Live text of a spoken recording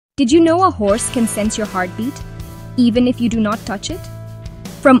Did you know a horse can sense your heartbeat, even if you do not touch it?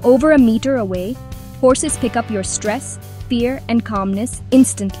 From over a meter away, horses pick up your stress, fear, and calmness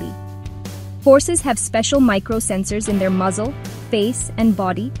instantly. Horses have special microsensors in their muzzle, face, and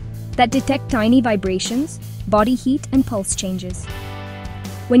body that detect tiny vibrations, body heat, and pulse changes.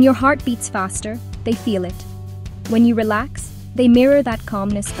 When your heart beats faster, they feel it. When you relax, they mirror that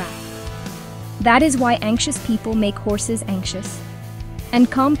calmness back. That is why anxious people make horses anxious, and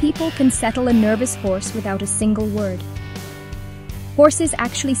calm people can settle a nervous horse without a single word. Horses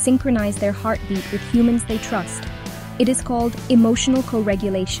actually synchronize their heartbeat with humans they trust. It is called emotional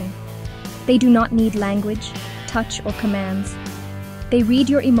co-regulation. They do not need language, touch, or commands. They read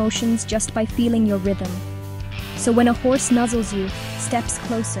your emotions just by feeling your rhythm. So when a horse nuzzles you, steps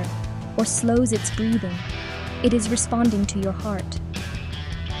closer, or slows its breathing, it is responding to your heart.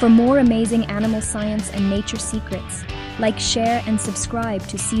 For more amazing animal science and nature secrets, like, share, and subscribe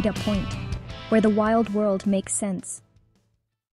to Cedar Point, where the wild world makes sense.